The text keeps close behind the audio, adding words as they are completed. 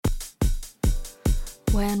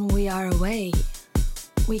When we are away,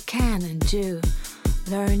 we can and do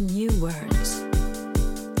learn new words,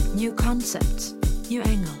 new concepts, new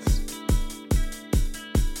angles.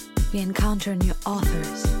 We encounter new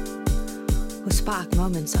authors who spark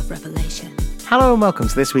moments of revelation. Hello and welcome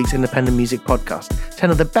to this week's Independent Music Podcast.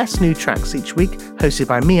 10 of the best new tracks each week, hosted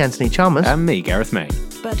by me, Anthony Chalmers. And me, Gareth May.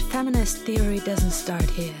 But feminist theory doesn't start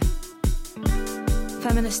here.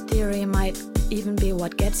 Feminist theory might even be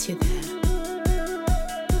what gets you there.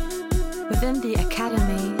 Within the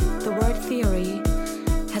academy, the word theory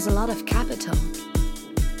has a lot of capital.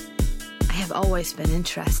 I have always been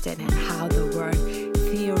interested in how the word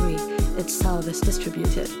theory itself is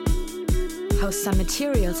distributed, how some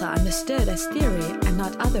materials are understood as theory and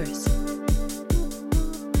not others.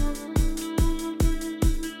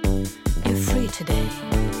 You're free today.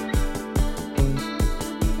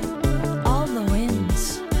 All the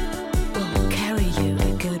winds will carry you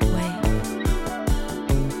a good way.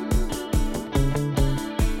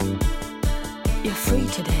 You're free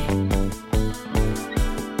today.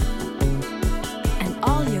 And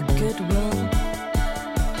all your goodwill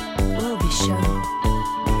will be shown.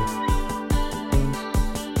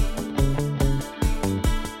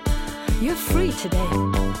 You're free today.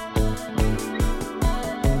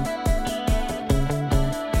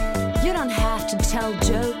 You don't have to tell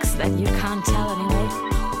jokes that you can't tell anyway.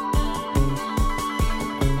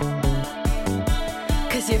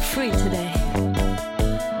 'Cause you're free today.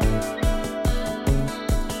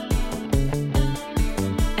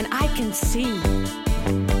 And I can see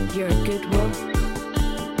your goodwill.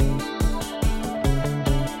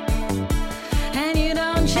 And you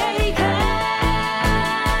don't shake hands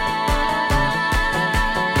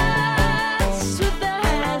with the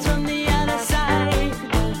hands from the other side.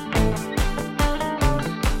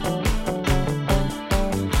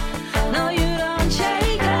 No, you don't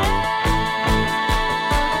shake hands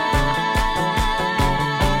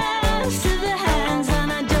to the hands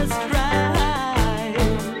and I just right.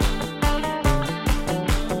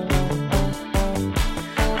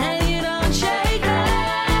 And you don't shake hands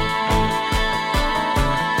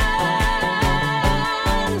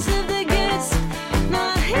if the good's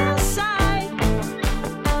not inside.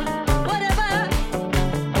 Whatever.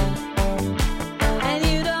 And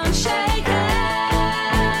you don't shake hands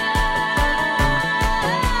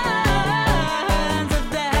if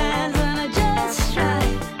the hands and I just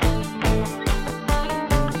right.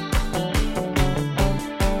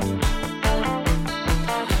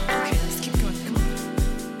 Okay, let's keep going. Come on.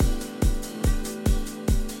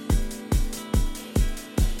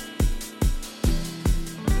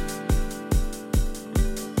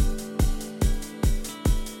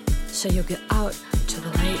 So you go out to the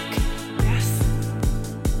lake. Yes.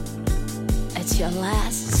 It's your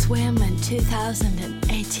last swim in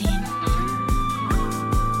 2018.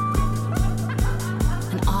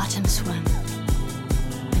 An autumn swim.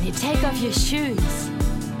 And you take off your shoes.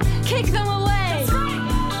 Kick them away.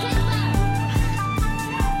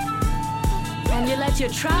 And you let your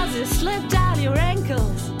trousers slip down your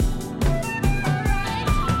ankles.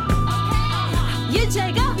 You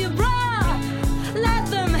take off your bra, let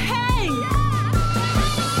them hang.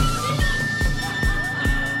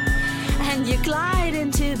 And you glide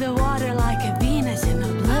into the water like a Venus in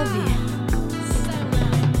oblivion.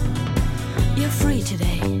 You're free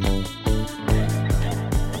today.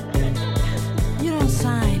 You don't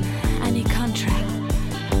sign any contract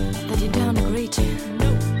that you don't agree to.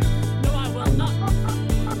 No, I will not.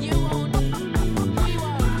 You won't. We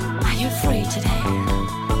won't. Are you free today?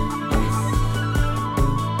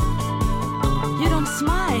 You don't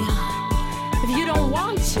smile if you don't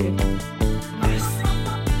want to.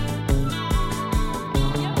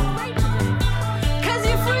 'Cause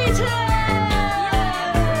you're free today.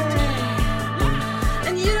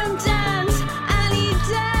 And you don't dance any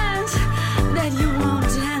dance that you won't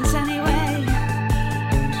dance anyway.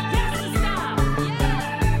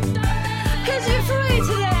 'Cause you're free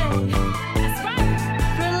today.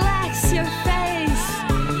 Relax your face.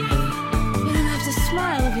 You don't have to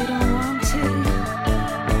smile if you don't want to.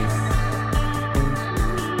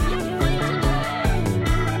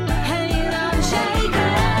 And you don't shake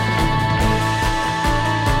hands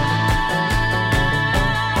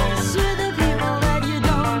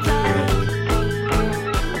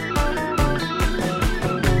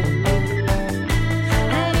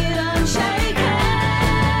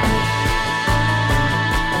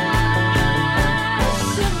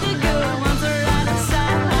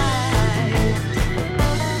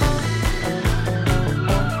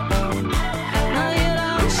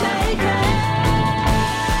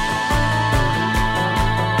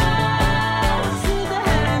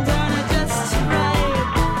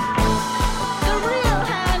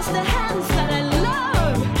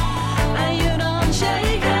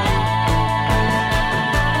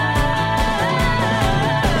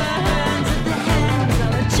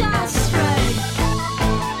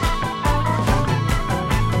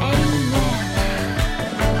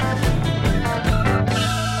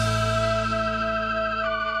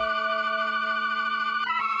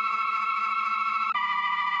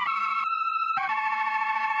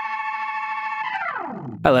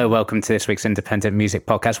Hello, welcome to this week's Independent Music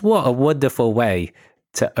Podcast. What a wonderful way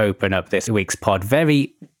to open up this week's pod.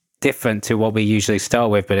 Very different to what we usually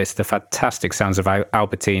start with, but it's the fantastic sounds of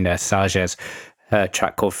Albertina Sages. Her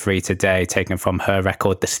track called Free Today, taken from her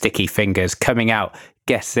record, The Sticky Fingers, coming out,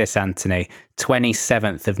 guess this, Anthony,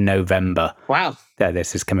 27th of November. Wow. There,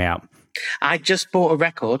 this is coming out. I just bought a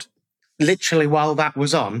record, literally while that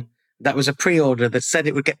was on. That was a pre-order that said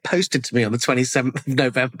it would get posted to me on the 27th of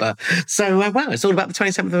November. So, wow, it's all about the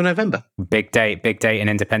 27th of November. Big date in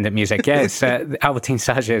independent music. Yeah, it's Albertine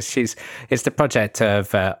Sages. It's the project of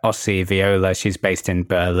Ossie Viola. She's based in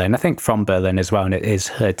Berlin, I think from Berlin as well, and it is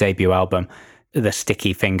her debut album, The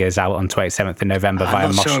Sticky Fingers, out on 27th of November.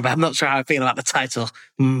 I'm not sure how I feel about the title.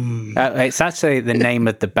 It's actually the name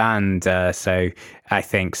of the band, so I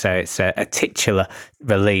think so. It's a titular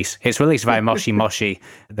release. It's released via Moshi Moshi,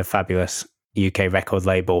 the fabulous UK record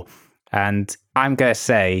label. And I'm going to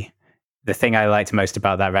say the thing I liked most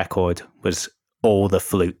about that record was all the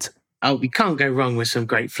flute. Oh, we can't go wrong with some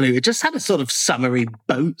great flute. It just had a sort of summery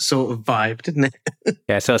boat sort of vibe, didn't it?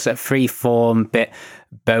 Yeah, so it's a free-form, bit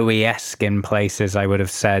Bowie-esque in places, I would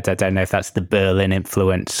have said. I don't know if that's the Berlin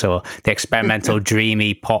influence or the experimental,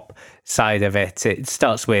 dreamy pop side of it. It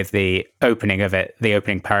starts with the opening of it. The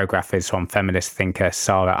opening paragraph is from feminist thinker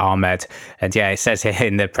Sara Ahmed. And yeah, it says here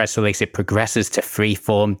in the press release, it progresses to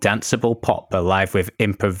free-form, danceable pop, alive with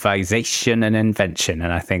improvisation and invention.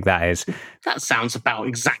 And I think that sounds about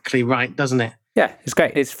exactly right, doesn't it? Yeah, it's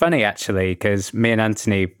great. It's funny, actually, because me and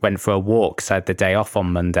Anthony went for a walk, so I had the day off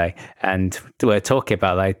on Monday, and we were talking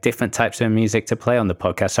about like different types of music to play on the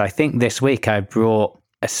podcast. So I think this week I brought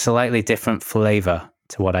a slightly different flavour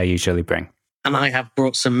to what I usually bring. And I have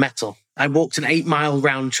brought some metal. I walked an 8-mile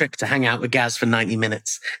round trip to hang out with Gaz for 90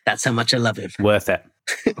 minutes. That's how much I love him. Worth it.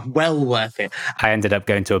 Well worth it. I ended up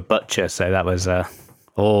going to a butcher, so that was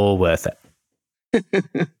all worth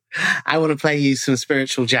it. I want to play you some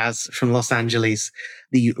spiritual jazz from Los Angeles.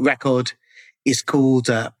 The record is called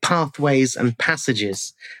Pathways and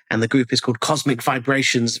Passages, and the group is called Cosmic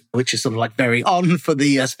Vibrations, which is sort of like very on for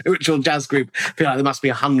the spiritual jazz group. I feel like there must be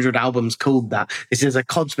 100 albums called that. This is a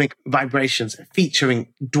Cosmic Vibrations featuring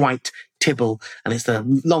Dwight Tibble, and it's the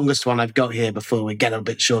longest one I've got here before we get a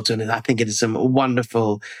bit shorter. And I think it is some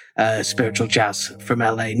wonderful spiritual jazz from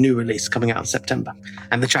LA, new release coming out in September.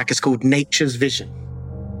 And the track is called Nature's Vision.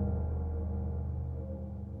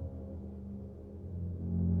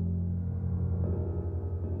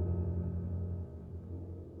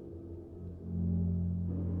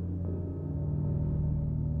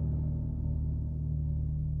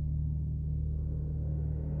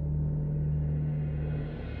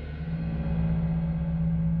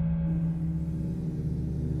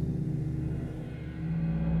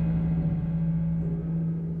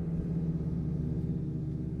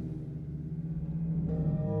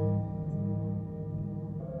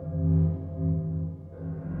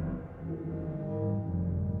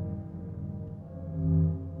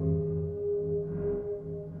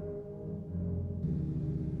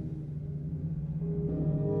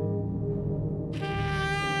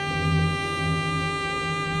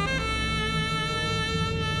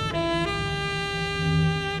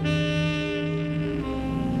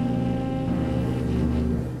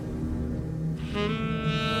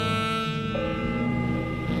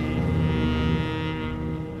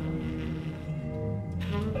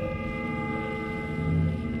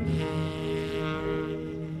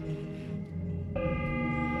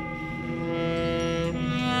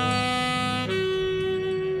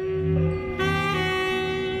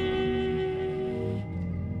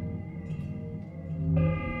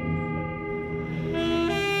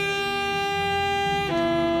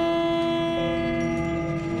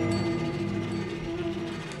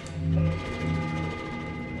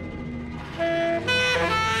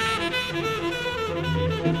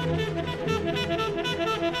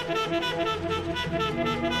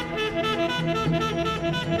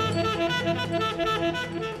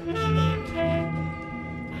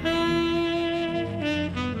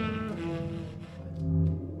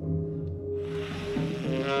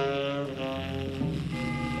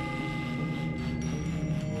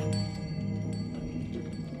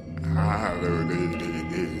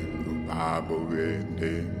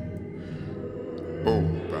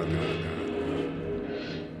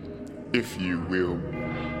 If you will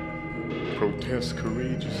protest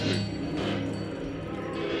courageously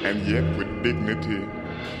and yet with dignity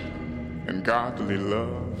and godly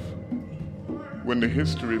love, when the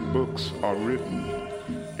history books are written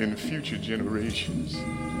in future generations,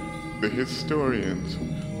 the historians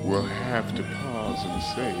will have to pause and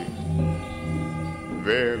say,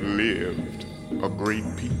 there lived a great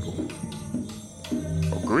people,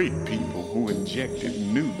 a great people who injected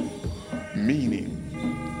new meaning,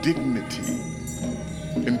 dignity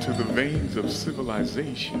into the veins of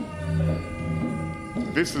civilization.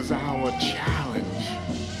 This is our challenge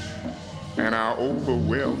and our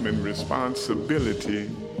overwhelming responsibility.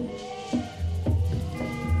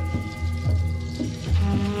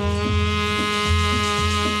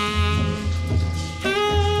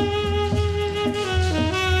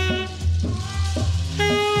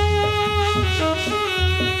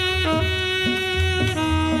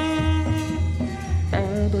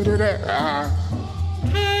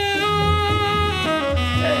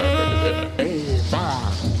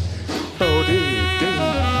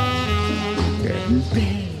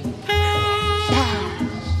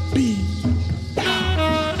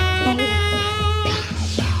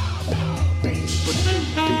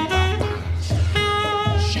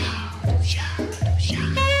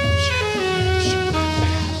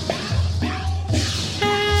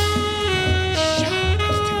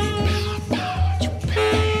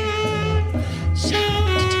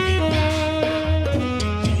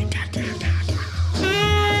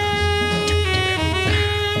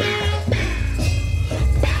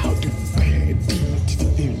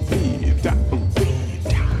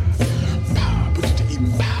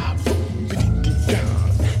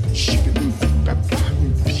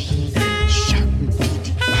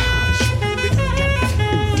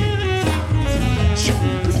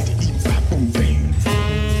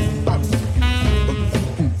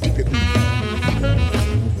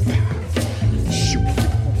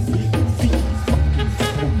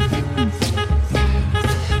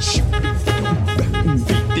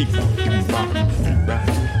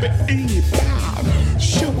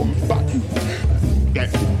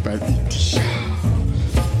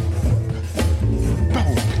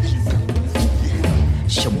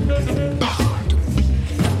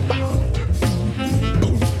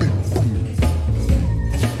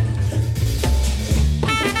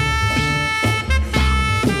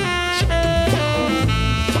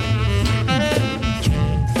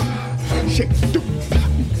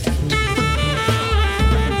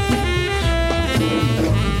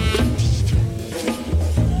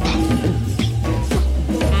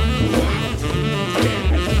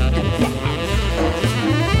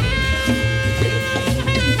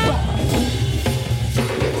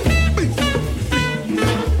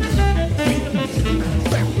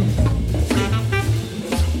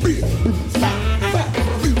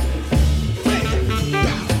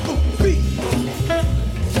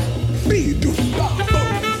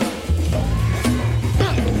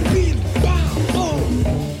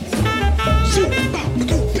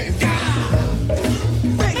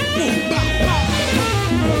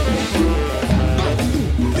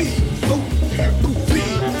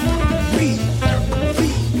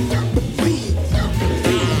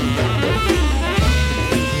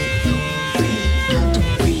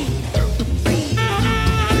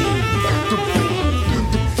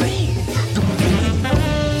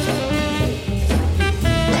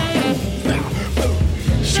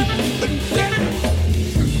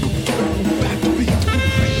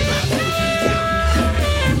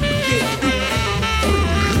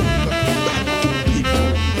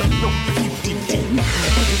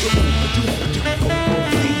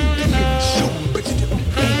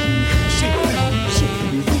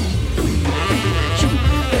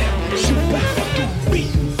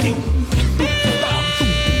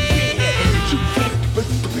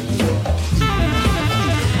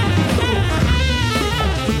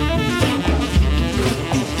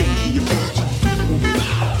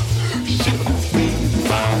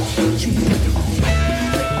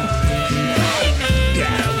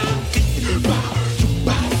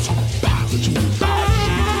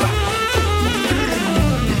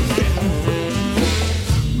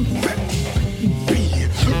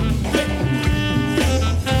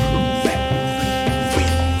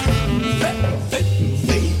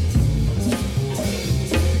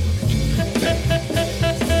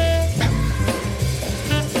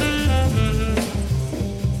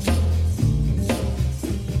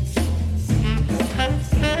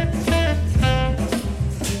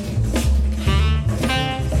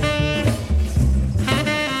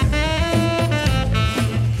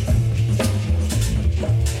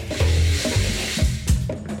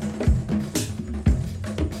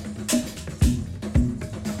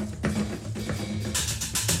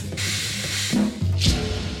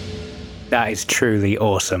 That is truly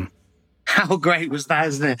awesome. How great was that,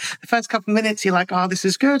 isn't it? The first couple of minutes, you're like, oh, this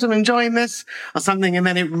is good, I'm enjoying this, or something, and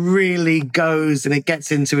then it really goes and it gets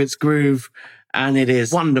into its groove, and it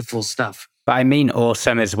is wonderful stuff. But I mean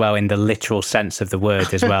awesome as well in the literal sense of the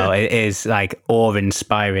word as well. It is like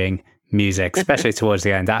awe-inspiring music, especially towards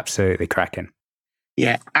the end. Absolutely cracking.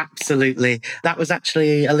 Yeah, absolutely. That was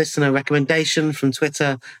actually a listener recommendation from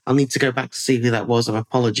Twitter. I'll need to go back to see who that was.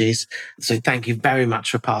 Apologies. So thank you very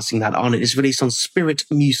much for passing that on. It is released on Spirit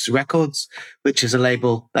Muse Records, which is a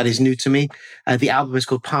label that is new to me. The album is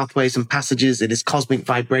called Pathways and Passages. It is Cosmic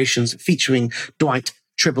Vibrations featuring Dwight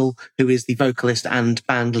Tribble, who is the vocalist and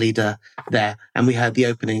band leader there. And we heard the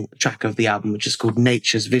opening track of the album, which is called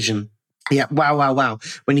Nature's Vision. Yeah, wow.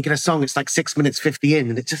 When you get a song, it's like 6 minutes 50 in,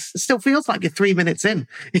 and it still feels like you're 3 minutes in.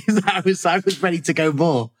 I was ready to go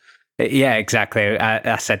more. Yeah, exactly.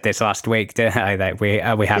 I said this last week, didn't I? That we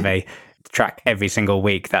have a track every single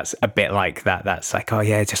week that's a bit like that. That's like, oh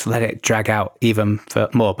yeah, just let it drag out even for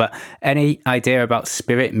more. But any idea about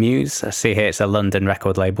Spirit Muse? I see here it's a London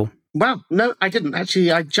record label. Wow, no, I didn't.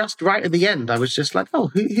 Actually, I just right at the end, I was just like, oh,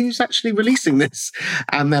 who's actually releasing this?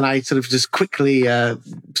 And then I sort of just quickly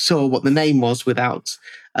saw what the name was without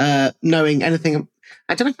knowing anything.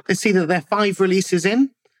 I don't know. I see that there are 5 releases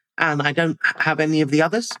in, and I don't have any of the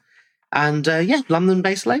others. And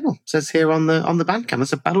London-based label, says here on the Bandcamp.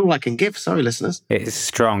 That's about all I can give. Sorry, listeners. It's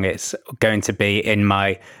strong. It's going to be in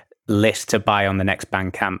my list to buy on the next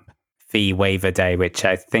Bandcamp fee waiver day, which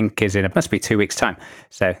I think is it must be 2 weeks' time.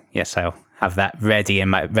 So yes, I'll have that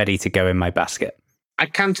ready to go in my basket. I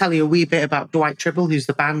can tell you a wee bit about Dwight Tribble, who's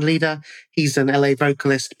the band leader. He's an LA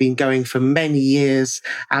vocalist, been going for many years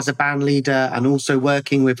as a band leader and also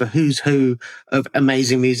working with a who's who of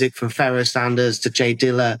amazing music from Pharoah Sanders to Jay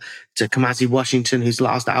Dilla to Kamasi Washington, whose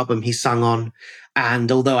last album he sung on.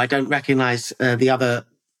 And although I don't recognize the other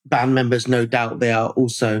band members, no doubt they are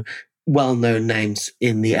also well-known names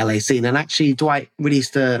in the LA scene. And actually, Dwight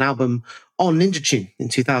released an album on Ninja Tune in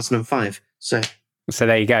 2005. So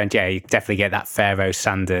there you go. And yeah, you definitely get that Pharoah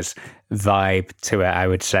Sanders vibe to it, I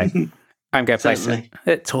would say. I'm going to play some,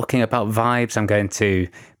 talking about vibes, I'm going to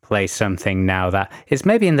play something now that is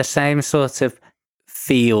maybe in the same sort of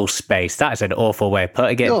feel space. That is an awful way of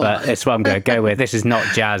putting it, but it's what I'm going to go with. This is not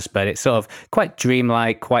jazz, but it's sort of quite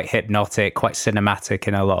dreamlike, quite hypnotic, quite cinematic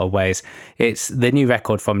in a lot of ways. It's the new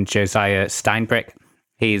record from Josiah Steinbrück.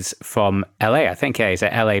 He's from LA, I think. Yeah, he's a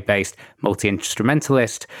LA-based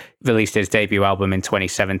multi-instrumentalist. Released his debut album in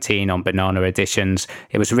 2017 on Banana Editions.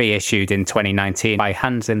 It was reissued in 2019 by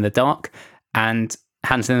Hands in the Dark. And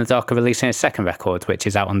Hands in the Dark are releasing his second record, which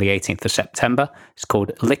is out on the 18th of September. It's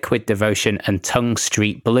called Liquid Devotion and Tongue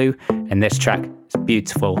Street Blue. And this track is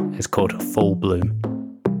beautiful. It's called Full Bloom.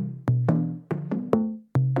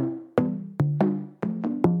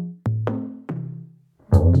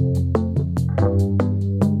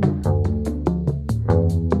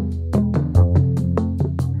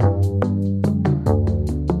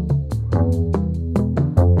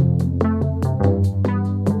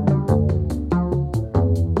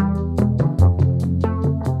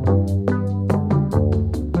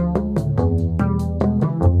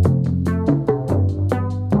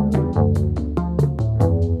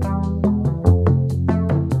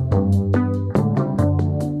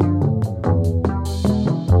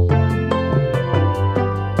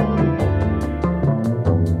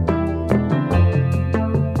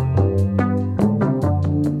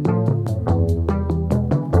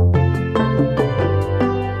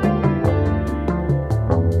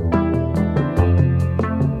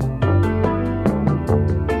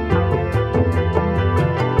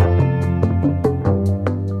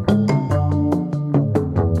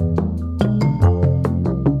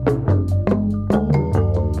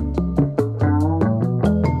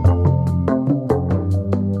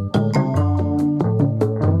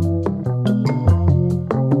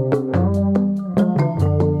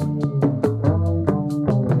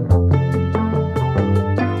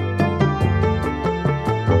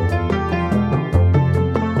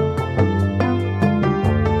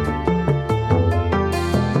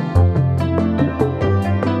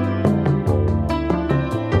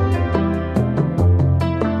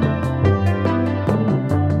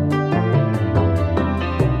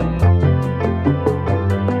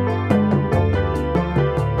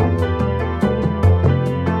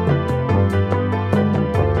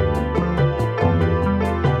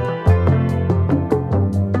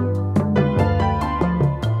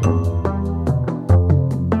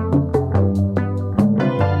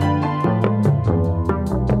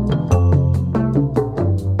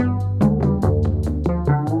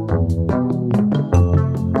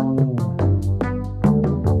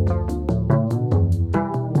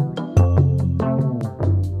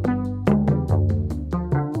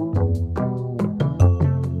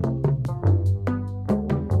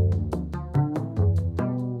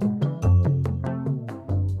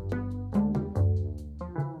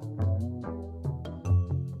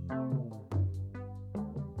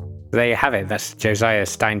 There you have it. That's Josiah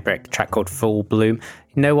Steinbrück, track called Full Bloom.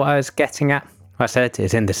 You know what I was getting at? I said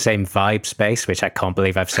it's in the same vibe space, which I can't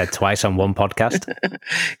believe I've said twice on one podcast.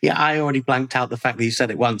 Yeah, I already blanked out the fact that you said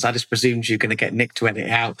it once. I just presumed you're going to get Nick to edit it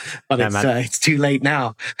out, but it's too late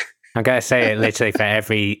now. I'm going to say it literally for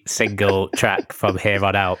every single track from here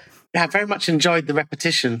on out. Yeah, I very much enjoyed the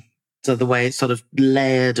repetition. So the way it's sort of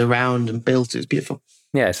layered around and built, it was beautiful.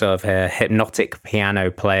 Yeah, sort of a hypnotic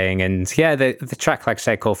piano playing. And yeah, the track, like I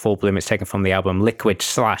say, called Full Bloom, it's taken from the album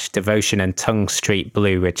Liquid/Devotion and Tongue Street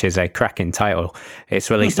Blue, which is a cracking title.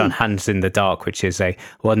 It's released on Hands in the Dark, which is a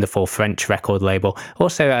wonderful French record label.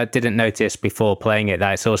 Also, I didn't notice before playing it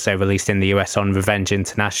that it's also released in the US on Revenge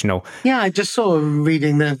International. Yeah, I just saw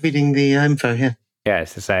reading the info here. Yeah,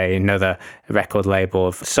 it's to say another record label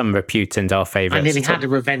of some repute and our favourites. I nearly had a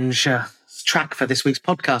Revenge track for this week's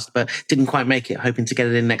podcast, but didn't quite make it, hoping to get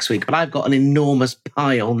it in next week. But I've got an enormous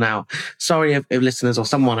pile now. Sorry if listeners or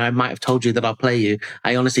someone, I might have told you that I'll play you.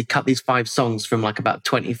 I honestly cut these 5 songs from like about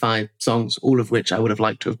 25 songs, all of which I would have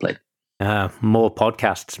liked to have played. More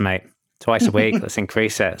podcasts, mate. Twice a week. Let's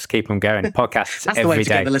increase it. Let's keep them going. Podcasts That's every the way to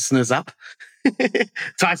day. Get the listeners up.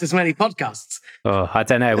 Twice as many podcasts. Oh, I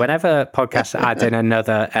don't know. Whenever podcasts add in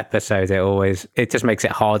another episode, it just makes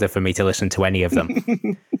it harder for me to listen to any of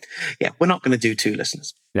them. Yeah, we're not going to do 2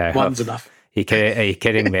 listeners. No, one's enough. Are you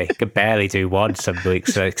kidding me? Could barely do one some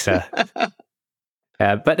weeks. But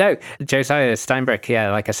no, Josiah Steinbrück,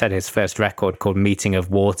 yeah, like I said, his first record called Meeting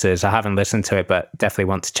of Waters. I haven't listened to it, but definitely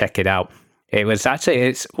want to check it out.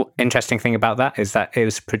 It's interesting thing about that is that it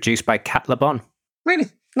was produced by Cat LeBon. Really?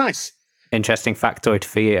 Nice. Interesting factoid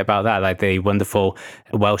for you about that, like the wonderful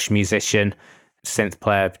Welsh musician, synth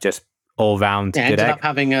player, just all round good egg. Ended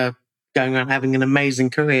up going around having an amazing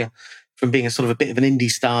career, from being a sort of a bit of an indie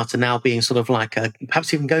star to now being sort of like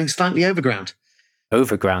perhaps even going slightly overground.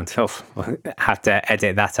 Overground. Oh, I'll have to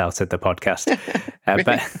edit that out of the podcast.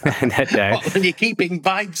 But no. When you're keeping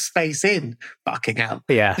vibe space in, fucking hell.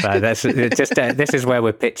 Yeah, that's just this is where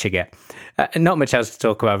we're pitching it. Not much else to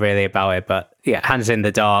talk about really about it, but yeah, Hands in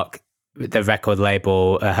the Dark. The record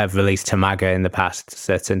label have released Tamaga in the past,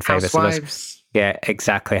 certain favourites of us. Yeah,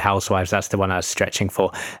 exactly. Housewives, that's the one I was stretching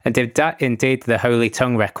for. And did that indeed, the Holy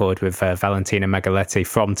Tongue record with Valentina Magaletti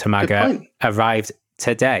from Tamaga arrived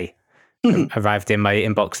today. Arrived in my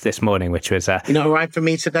inbox this morning, which was... arrived for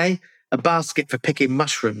me today? A basket for picking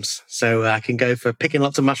mushrooms. So I can go for picking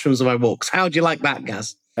lots of mushrooms on my walks. How do you like that,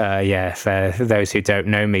 Gaz? Yeah, for those who don't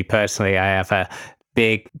know me personally, I have a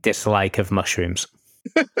big dislike of mushrooms.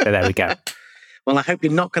 So there we go. Well, I hope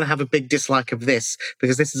you're not going to have a big dislike of this,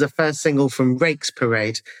 because this is a first single from Rakes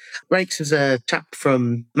Parade. Rakes is a chap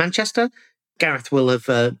from Manchester. Gareth will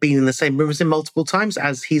have been in the same room as him multiple times,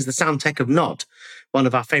 as he's the sound tech of Nod, one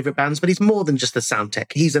of our favourite bands, but he's more than just the sound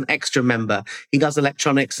tech. He's an extra member. He does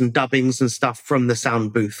electronics and dubbings and stuff from the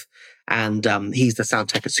sound booth. And he's the sound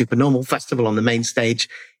tech at Supernormal Festival on the main stage.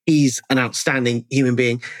 He's an outstanding human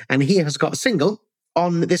being. And he has got a single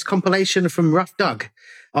on this compilation from Rough Doug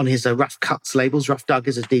on his Rough Cuts labels. Rough Doug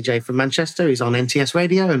is a DJ from Manchester. He's on NTS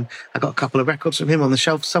Radio, and I got a couple of records from him on the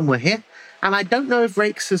shelf somewhere here. And I don't know if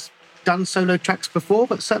Rakes has done solo tracks before,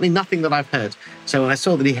 but certainly nothing that I've heard. So when I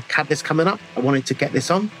saw that he had this coming up, I wanted to get this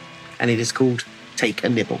on, and it is called Take a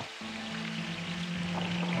Nibble.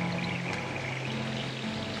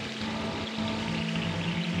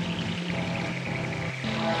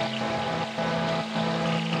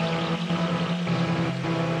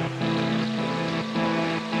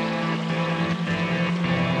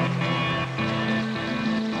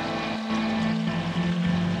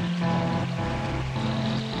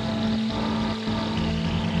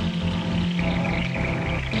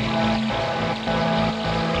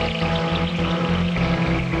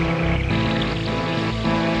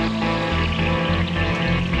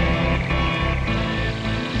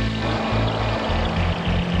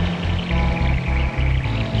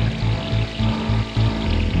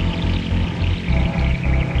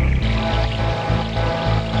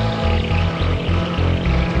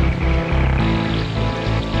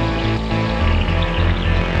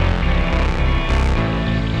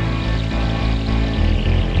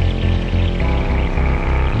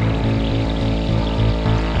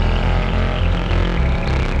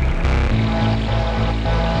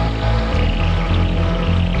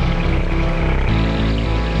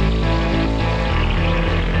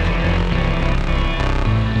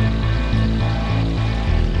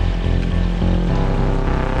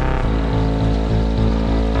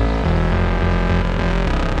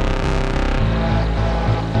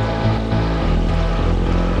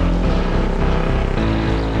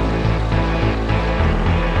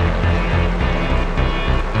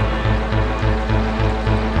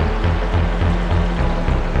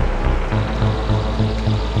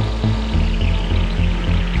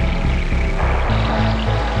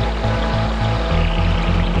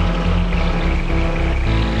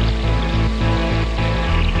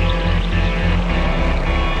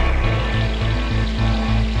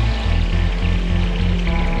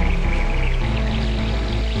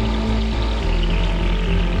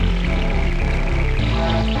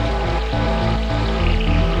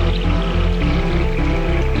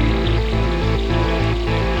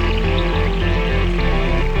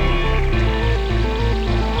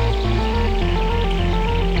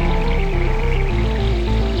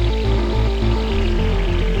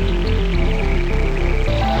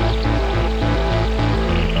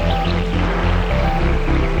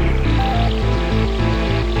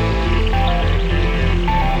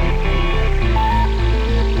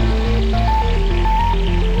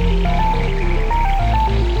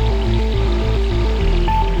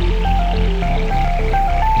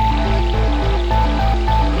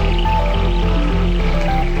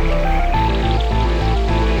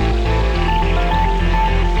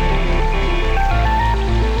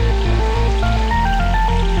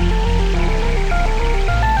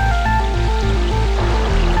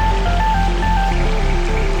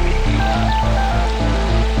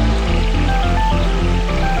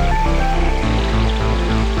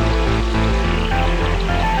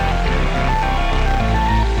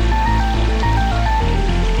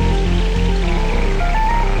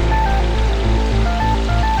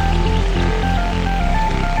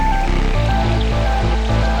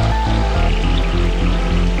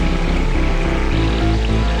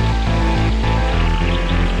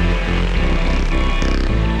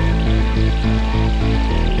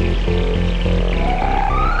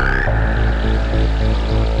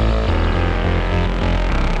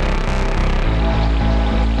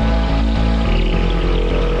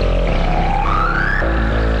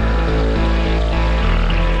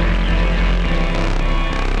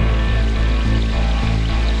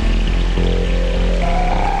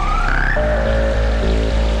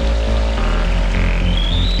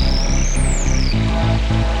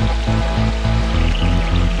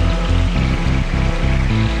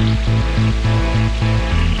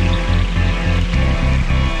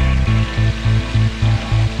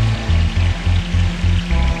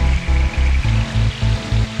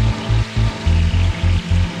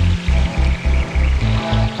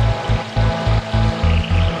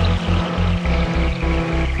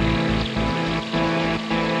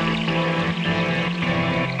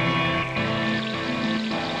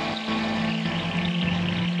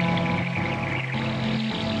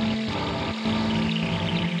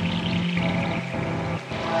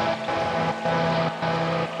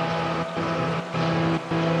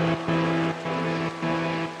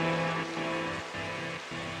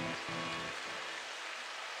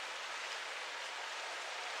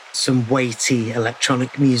 some weighty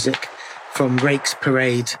electronic music from Rake's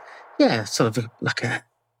Parade. Yeah, sort of like a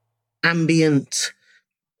ambient,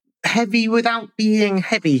 heavy without being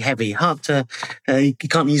heavy. Hard to, you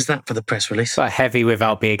can't use that for the press release. But heavy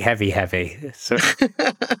without being heavy. So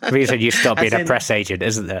reason you stop being a press agent,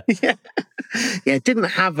 isn't there? Yeah. Yeah, it didn't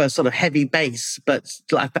have a sort of heavy bass, but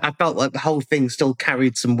I felt like the whole thing still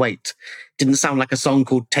carried some weight. Didn't sound like a song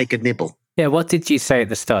called Take a Nibble. Yeah, what did you say at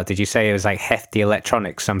the start? Did you say it was like hefty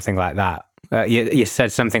electronics, something like that? You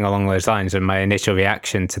said something along those lines, and my initial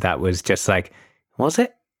reaction to that was just like, was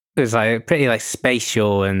it? It was like pretty like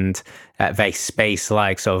spatial and very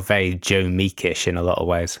space-like, sort of very Joe Meekish in a lot of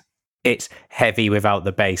ways. It's heavy without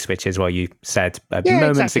the bass, which is what you said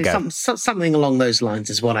moments ago. Something along those lines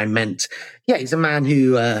is what I meant. Yeah, he's a man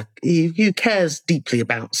who cares deeply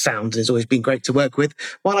about sound. It's always been great to work with.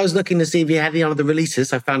 While I was looking to see if he had any other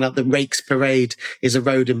releases, I found out that Rake's Parade is a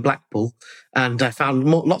road in Blackpool. And I found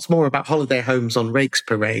lots more about holiday homes on Rake's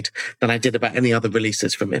Parade than I did about any other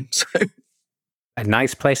releases from him. So, a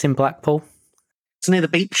nice place in Blackpool? It's near the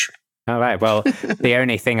beach. All right. Well, the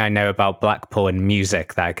only thing I know about Blackpool and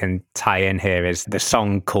music that I can tie in here is the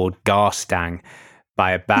song called Garstang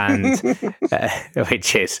by a band,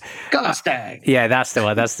 which is... Garstang! Yeah, that's the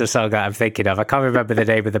one. That's the song that I'm thinking of. I can't remember the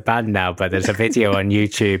name of the band now, but there's a video on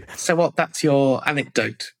YouTube. So what? That's your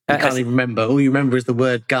anecdote? You can't even remember. All you remember is the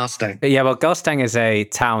word Garstang. Yeah, well, Garstang is a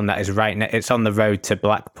town that is it's on the road to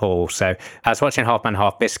Blackpool. So I was watching Half Man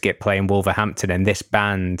Half Biscuit playing Wolverhampton, and this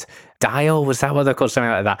band... Dial, was that what they're called? Something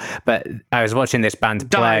like that. But I was watching this band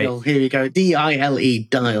play. Dial, here you go. D-I-L-E,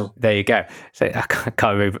 Dial. There you go. So I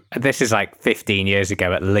can't remember. This is like 15 years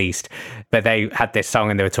ago at least. But they had this song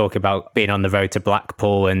and they were talking about being on the road to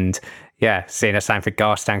Blackpool and, yeah, seeing a sign for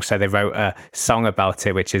Garstang. So they wrote a song about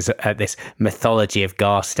it, which is this mythology of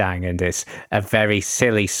Garstang. And it's a very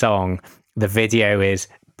silly song. The video is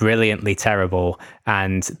brilliantly terrible.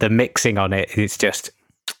 And the mixing on it is just...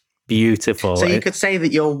 beautiful. So you could say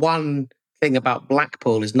that your one thing about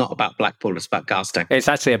Blackpool is not about Blackpool, it's about Garstang. It's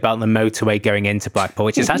actually about the motorway going into Blackpool,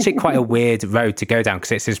 which is actually quite a weird road to go down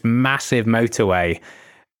because it's this massive motorway,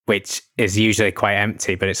 which is usually quite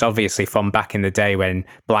empty, but it's obviously from back in the day when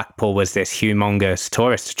Blackpool was this humongous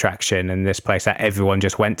tourist attraction and this place that everyone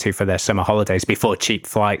just went to for their summer holidays before cheap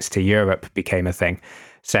flights to Europe became a thing.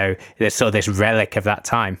 So there's sort of this relic of that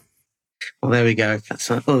time. Well, there we go. That's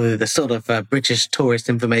the sort of British tourist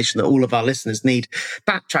information that all of our listeners need.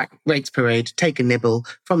 That track, Rake's Parade, Take a Nibble,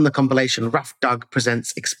 from the compilation Rough Doug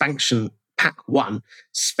Presents Expansion Pack 1,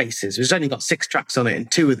 Spaces, which has only got 6 tracks on it,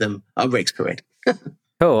 and 2 of them are Rake's Parade.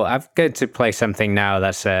 Cool. I'm going to play something now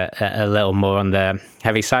that's a little more on the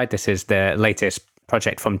heavy side. This is the latest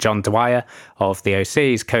project from John Dwyer of the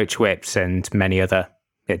OCs, Coach Whips, and many other...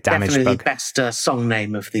 Definitely the best song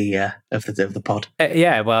name of the pod.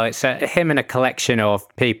 Yeah, well, it's him and a collection of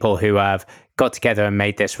people who have got together and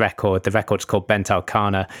made this record. The record's called Bent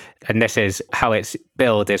Alcana, and this is how it's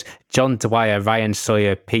billed: is John Dwyer, Ryan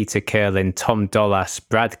Sawyer, Peter Curlin, Tom Dollas,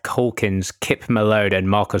 Brad Calkins, Kip Malone, and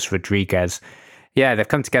Marcos Rodriguez. Yeah, they've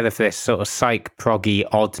come together for this sort of psych proggy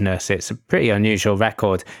oddness. It's a pretty unusual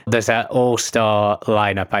record. There's an all-star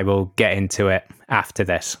lineup. I will get into it after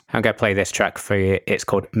this. I'm going to play this track for you. It's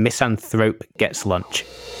called Misanthrope Gets Lunch.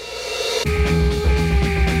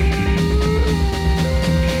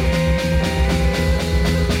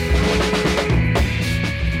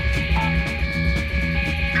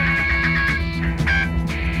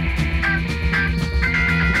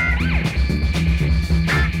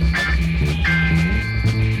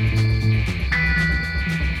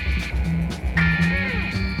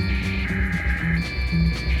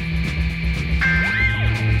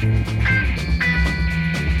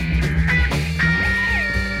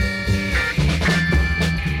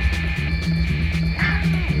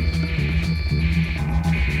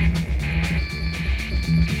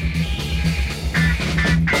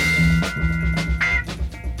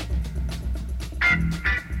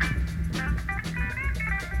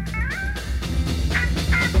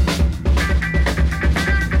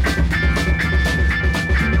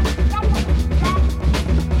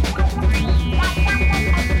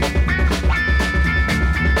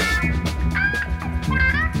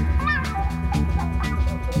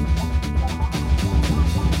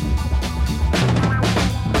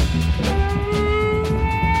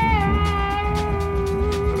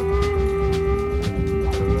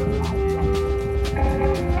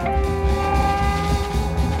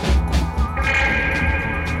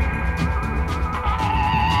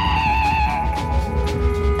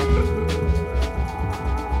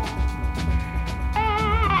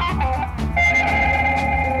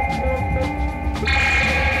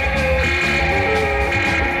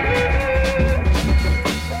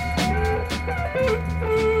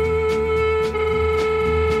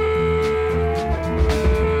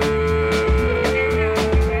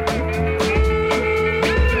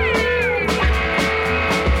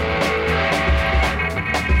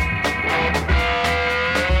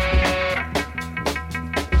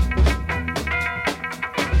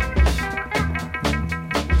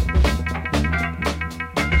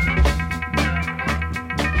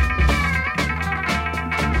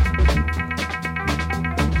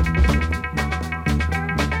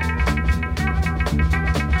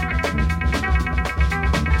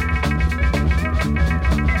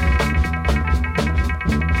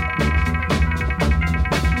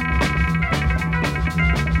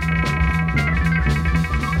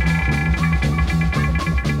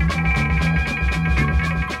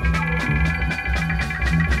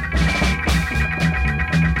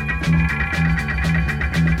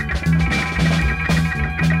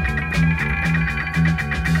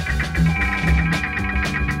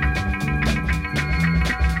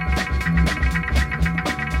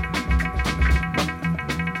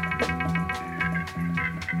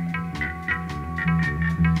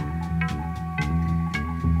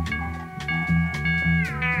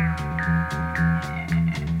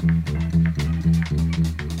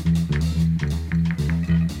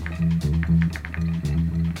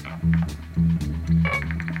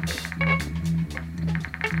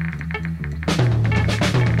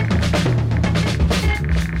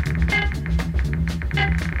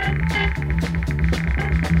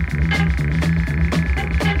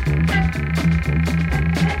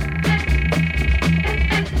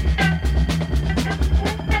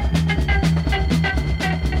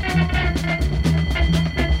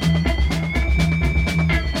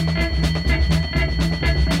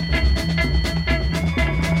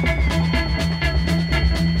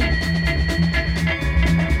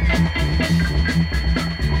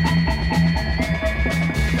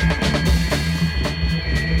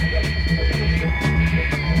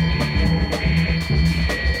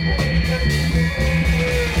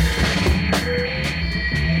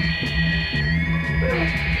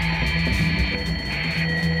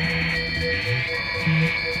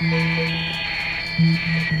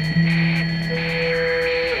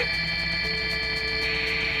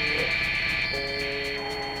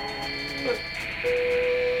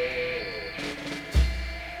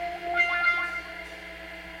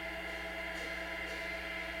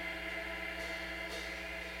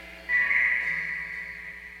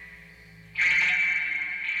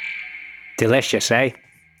 Delicious, eh?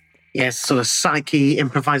 Yes, sort of psyche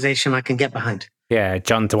improvisation I can get behind. Yeah,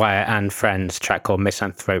 John Dwyer and Friends, track called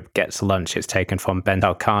Misanthrope Gets Lunch. It's taken from Ben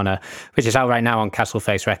Alcana, which is out right now on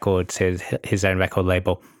Castleface Records, his own record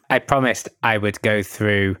label. I promised I would go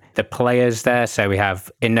through the players there. So we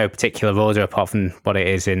have, in no particular order apart from what it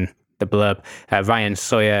is in the blurb, Ryan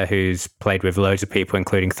Sawyer, who's played with loads of people,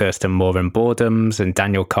 including Thurston Moore and Boredoms, and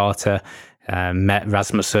Daniel Carter, Met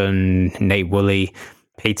Rasmussen, Nate Woolley,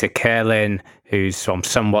 Peter Kerlin, who's from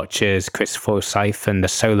Sun Watchers, Chris Forsyth and the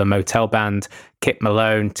Solar Motel Band, Kit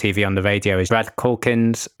Malone, TV on the Radio is Brad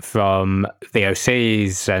Calkins from the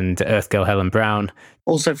OCs and Earth Girl Helen Brown.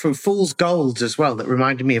 Also from Fool's Gold as well, that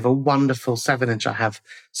reminded me of a wonderful 7-inch I have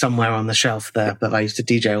somewhere on the shelf there that I used to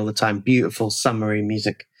DJ all the time. Beautiful summery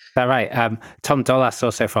music. Is that right? Tom Dolas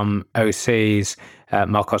also from OCs,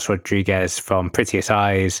 Marcos Rodriguez from Prettiest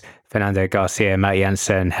Eyes, Fernando Garcia, Matt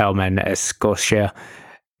Jensen, Helman Escocia.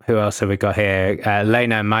 Who else have we got here?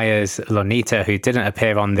 Lena Myers Lonita, who didn't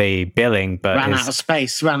appear on the billing, but ran out of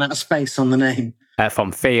space on the name.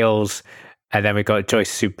 From Feels. And then we've got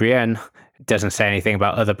Joyce Subrienne, doesn't say anything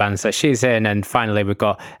about other bands that she's in. And finally, we've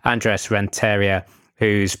got Andres Renteria,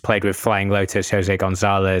 who's played with Flying Lotus, Jose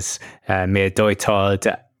Gonzalez, Mia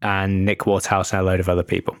Doitod, and Nick Waterhouse, and a load of other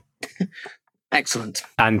people. Excellent.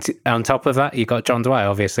 And on top of that, you've got John Dwyer,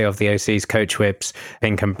 obviously, of the OC's Coach Whips,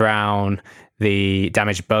 Pink and Brown, the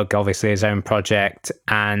Damaged Bug, obviously his own project,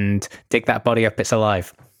 and Dig That Body Up, It's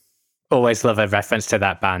Alive. Always love a reference to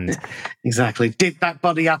that band. Exactly. Dig That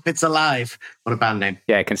Body Up, It's Alive. What a band name.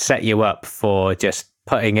 Yeah, it can set you up for just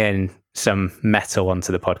putting in some metal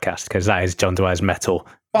onto the podcast, because that is John Dwyer's metal.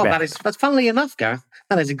 Well, that's funnily enough, Gareth,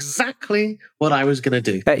 that is exactly what I was going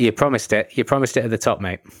to do. You promised it. You promised it at the top,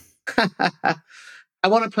 mate. I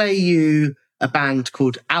want to play you a band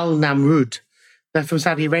called Al Namrud. They're from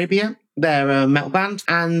Saudi Arabia. They're a metal band.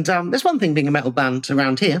 And there's one thing being a metal band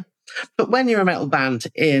around here. But when you're a metal band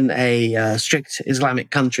in a strict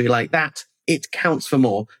Islamic country like that, it counts for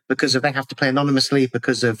more because they have to play anonymously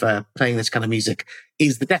because of playing this kind of music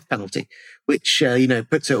is the death penalty, which,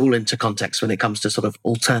 puts it all into context when it comes to sort of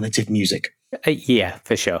alternative music. Yeah,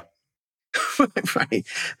 for sure. Right.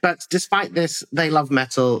 But despite this, they love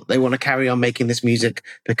metal. They want to carry on making this music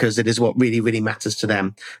because it is what really, really matters to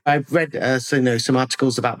them. I've read some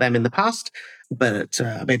articles about them in the past, but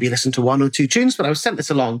maybe listened to one or two tunes. But I was sent this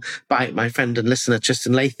along by my friend and listener,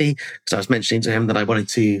 Tristan Lathy, because I was mentioning to him that I wanted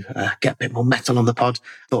to get a bit more metal on the pod.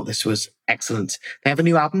 Thought this was excellent. They have a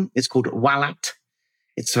new album. It's called Walat.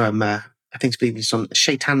 It's from, I think it's on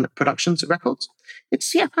Shaitan Productions Records.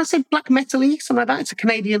 It's, I say black metal-y, something like that. It's a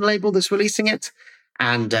Canadian label that's releasing it.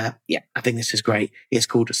 And I think this is great. It's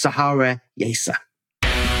called Sahara Yesa.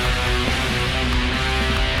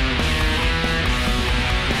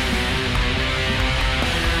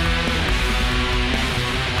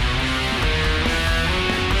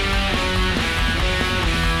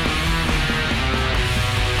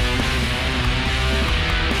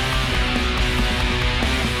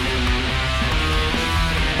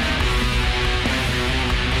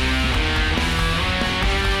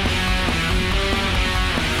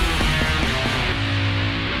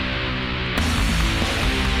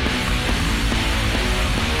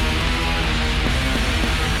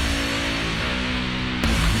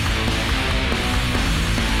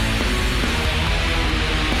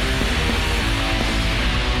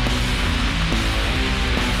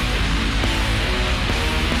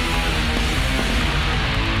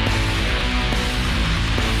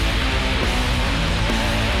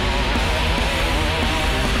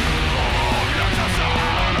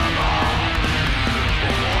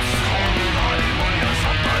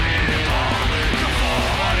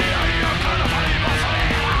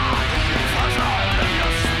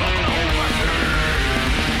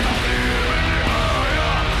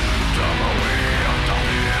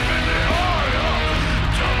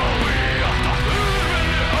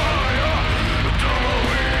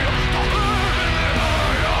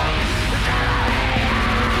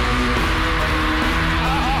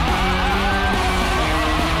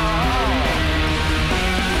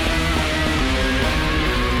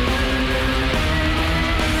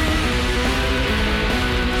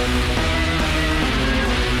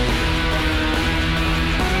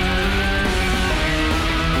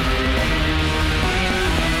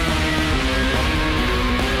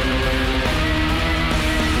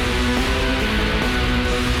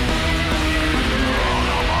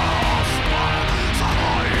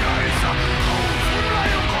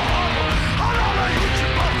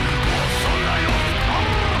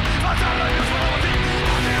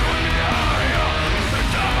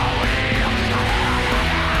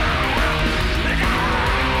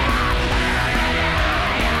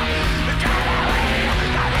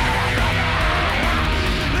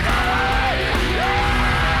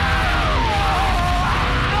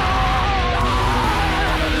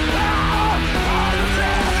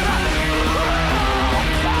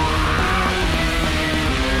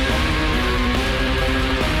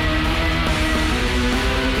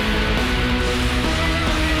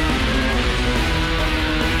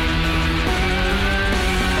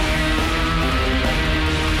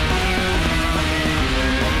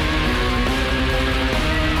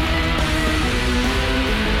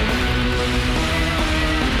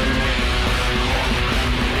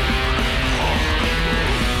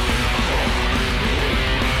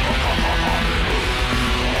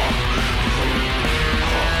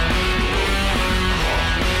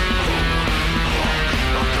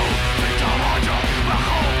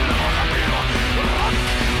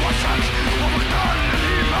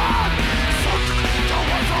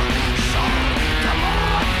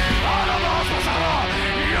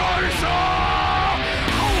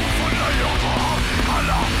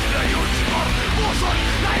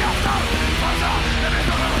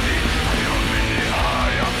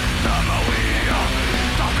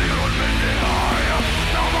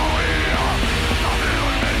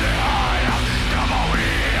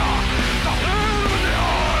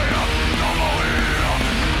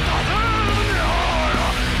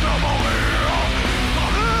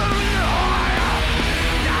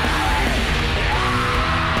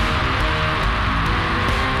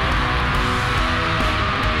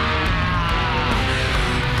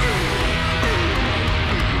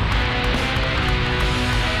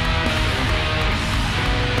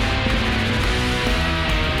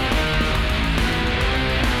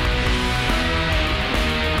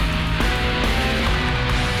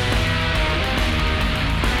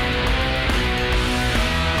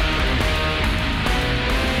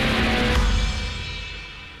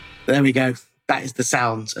 There we go. That is the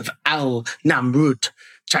sound of Al Namrud.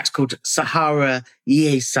 Track's called Sahara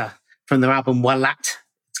Yesa from their album Walat.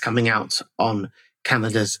 It's coming out on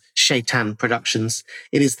Canada's Shaitan Productions.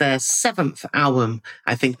 It is their 7th album,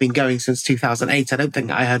 I think, been going since 2008. I don't think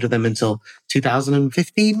I heard of them until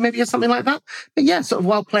 2015, maybe, or something like that. But yeah, sort of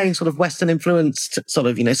while playing sort of Western influenced, sort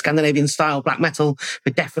of, Scandinavian style black metal,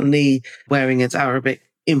 but definitely wearing its Arabic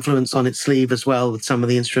influence on its sleeve as well, with some of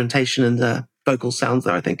the instrumentation and vocal sounds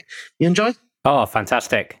there, I think. You enjoy? Oh,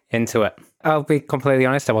 fantastic. Into it. I'll be completely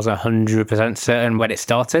honest, I wasn't 100% certain when it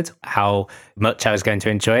started how much I was going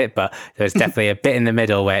to enjoy it, but there was definitely a bit in the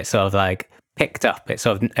middle where it sort of like picked up. It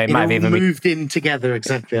might have even moved in together.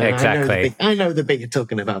 Exactly. I know the bit you're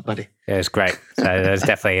talking about, buddy. It was great. So there's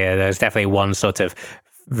definitely one sort of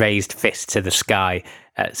raised fist to the sky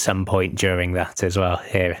at some point during that as well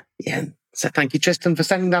here. Yeah. So thank you, Tristan, for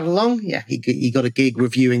sending that along. Yeah, he got a gig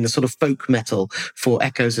reviewing the sort of folk metal for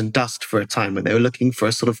Echoes and Dust for a time when they were looking for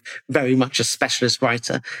a sort of very much a specialist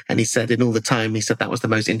writer. And he said in all the time, that was the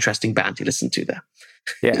most interesting band he listened to there.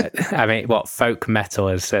 Yeah, I mean, folk metal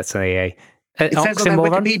is certainly it says on their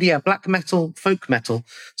Wikipedia, black metal, folk metal.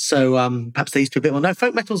 So perhaps they used to be a bit more. No,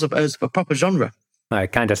 folk metal's a proper genre.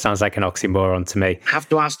 It kind of sounds like an oxymoron to me. Have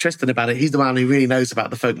to ask Tristan about it. He's the one who really knows about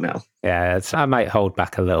the folk metal. Yeah, I might hold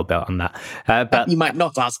back a little bit on that. But you might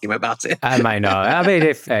not ask him about it. I might not. I mean,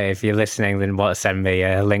 if you're listening, then want to send me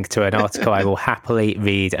a link to an article, I will happily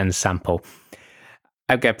read and sample.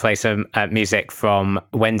 I'm going to play some music from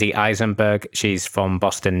Wendy Eisenberg. She's from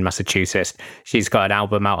Boston, Massachusetts. She's got an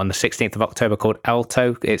album out on the 16th of October called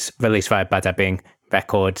Alto. It's released via Bada Bing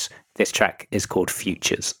Records. This track is called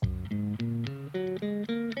Futures.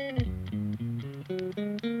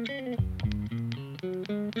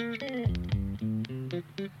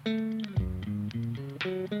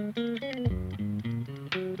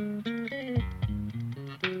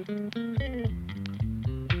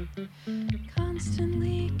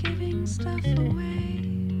 Constantly giving stuff away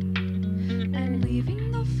and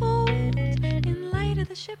leaving the fold in light of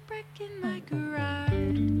the shipwreck in my garage.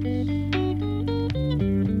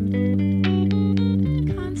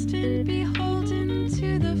 Constant beholden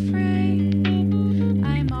to the fray.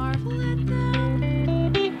 I marvel at them.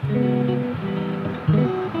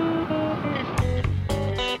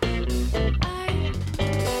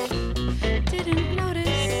 I didn't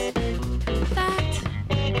notice that.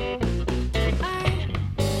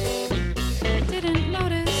 I didn't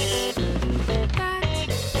notice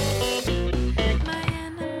that my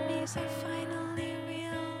enemies are finally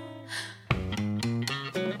real.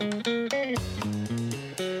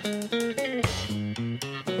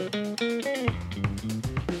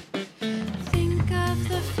 Think of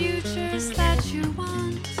the futures that you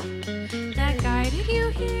want, that guided you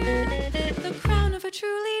here, the crown of a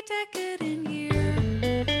truly decadent year.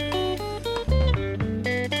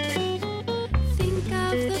 Think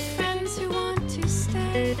of the friends who want to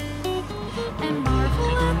stay and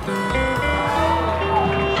marvel at them.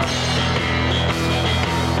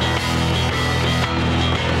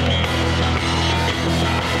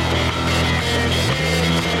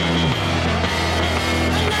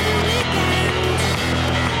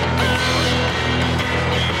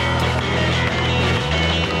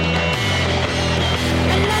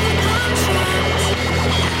 Another weekend. Another contract.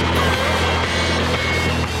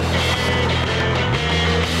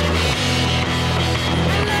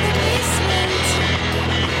 Another basement.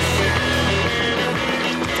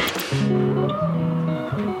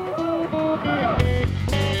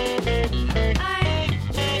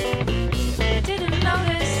 I didn't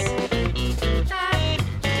notice that. I didn't notice that.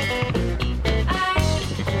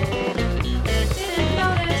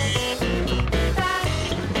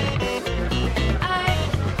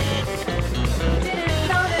 I didn't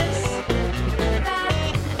notice that.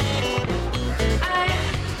 I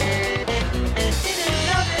didn't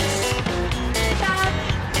notice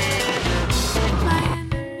that my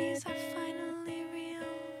enemies are finally real.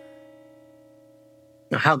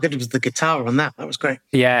 How good was the guitar on that? That was great.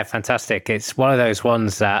 Yeah, fantastic. It's one of those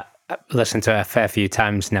ones that I've listened to a fair few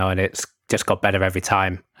times now, and it's just got better every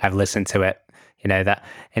time I've listened to it. That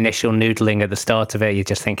initial noodling at the start of it, you're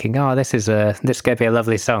just thinking, oh, this is going to be a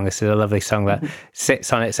lovely song. This is a lovely song that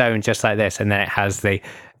sits on its own just like this. And then it has the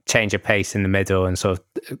change of pace in the middle and sort of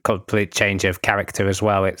complete change of character as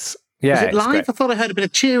well. Was it live? Great. I thought I heard a bit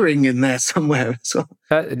of cheering in there somewhere as well.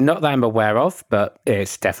 Not that I'm aware of, but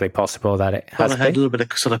it's definitely possible that it has I heard a little bit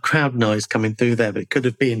of sort of crowd noise coming through there, but it could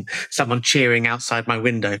have been someone cheering outside my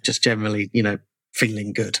window, just generally,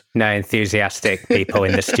 feeling good. No, enthusiastic people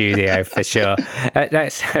in the studio for sure.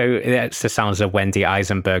 That's the sounds of Wendy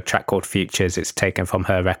Eisenberg, track called Futures. It's taken from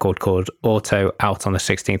her record called Auto, out on the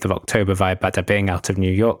 16th of October via Bada Bing out of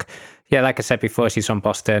New York. Yeah, like I said before, she's from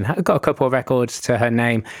Boston. Got a couple of records to her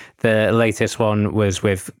name. The latest one was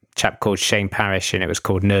with a chap called Shane Parrish, and it was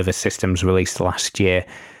called Nervous Systems, released last year.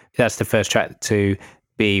 That's the first track to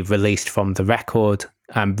be released from the record.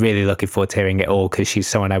 I'm really looking forward to hearing it all because she's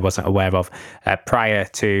someone I wasn't aware of prior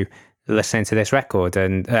to listening to this record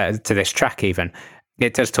and to this track even.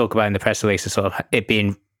 It does talk about in the press release sort of it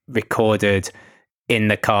being recorded in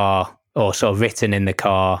the car or sort of written in the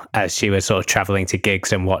car as she was sort of traveling to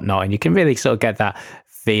gigs and whatnot. And you can really sort of get that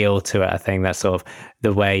feel to it. I think that's sort of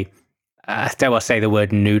the way, I don't want to say the word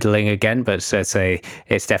noodling again, but certainly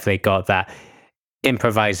it's definitely got that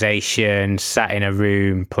improvisation, sat in a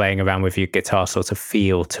room, playing around with your guitar sort of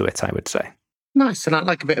feel to it, I would say. Nice. And I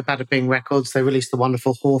like a bit of Bada Bing Records. They released the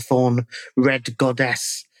wonderful Hawthorne Red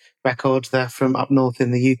Goddess record. They're from up north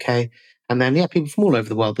in the UK. And then, people from all over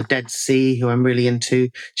the world. The Dead Sea, who I'm really into.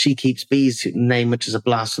 She Keeps Bees, name which is a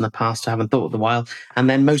blast from the past I haven't thought of in a while. And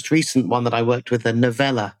then most recent one that I worked with, the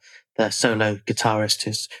Novella, the solo guitarist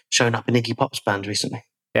who's shown up in Iggy Pop's band recently.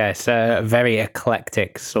 Yeah, it's a very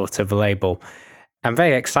eclectic sort of label. I'm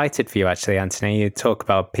very excited for you, actually, Anthony. You talk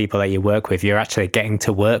about people that you work with. You're actually getting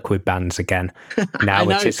to work with bands again now,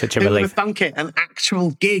 which is such a relief. Who would have thunk it? An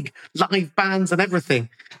actual gig, live bands and everything.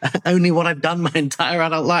 Only what I've done my entire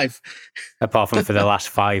adult life. Apart from for the last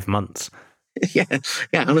 5 months. Yeah,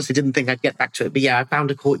 I honestly didn't think I'd get back to it. But I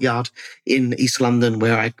found a courtyard in East London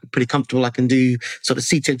where I'm pretty comfortable. I can do sort of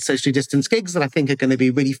seated, socially distanced gigs that I think are going to be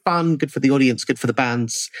really fun, good for the audience, good for the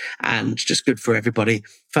bands, and just good for everybody.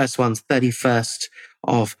 First one's 31st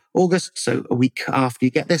of August, so a week after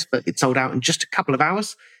you get this, but it's sold out in just a couple of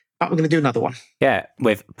hours. But we're going to do another one. Yeah,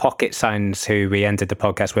 with Pocket Signs, who we ended the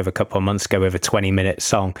podcast with a couple of months ago with a 20-minute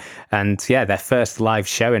song. And their first live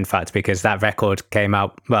show, in fact, because that record came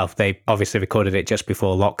out, well, they obviously recorded it just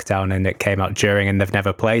before lockdown and it came out during and they've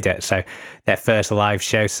never played it. So their first live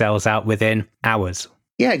show sells out within hours.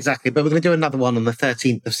 Yeah, exactly. But we're going to do another one on the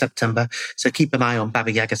 13th of September. So keep an eye on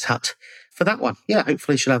Baba Yaga's Hut for that one. Yeah,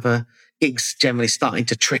 hopefully she'll have gigs generally starting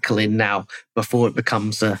to trickle in now before it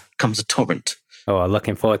becomes a torrent. Oh,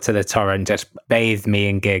 looking forward to the torrent. Just bathe me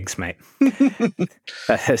in gigs, mate.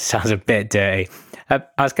 That sounds a bit dirty. I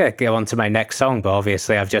was going to go on to my next song, but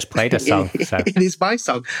obviously I've just played a song. So. It is my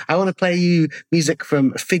song. I want to play you music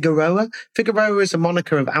from Figueroa. Figueroa is a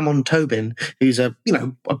moniker of Amon Tobin, who's a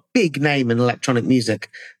big name in electronic music.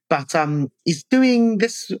 But he's doing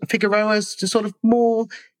this Figueroa's to sort of more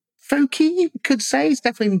folky, you could say. It's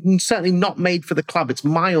certainly not made for the club. It's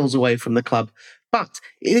miles away from the club. But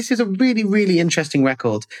this is a really, really interesting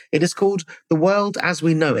record. It is called The World As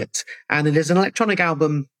We Know It, and it is an electronic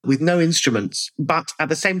album with no instruments, but at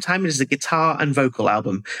the same time, it is a guitar and vocal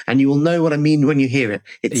album, and you will know what I mean when you hear it.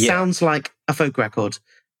 It sounds like a folk record,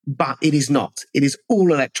 but it is not. It is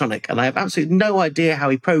all electronic, and I have absolutely no idea how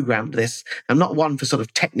he programmed this. I'm not one for sort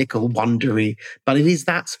of technical wondery, but it is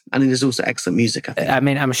that, and it is also excellent music, I think. I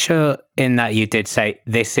mean, I'm sure in that you did say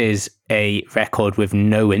this is a record with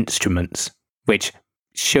no instruments, which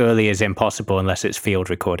surely is impossible unless it's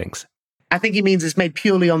field recordings. I think he means it's made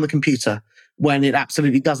purely on the computer when it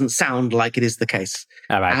absolutely doesn't sound like it is the case.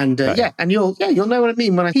 All right. And and you'll know what I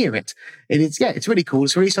mean when I hear it. It's really cool.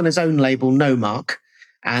 It's released on his own label, No Mark,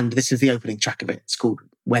 and this is the opening track of it. It's called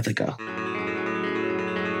Weather Girl.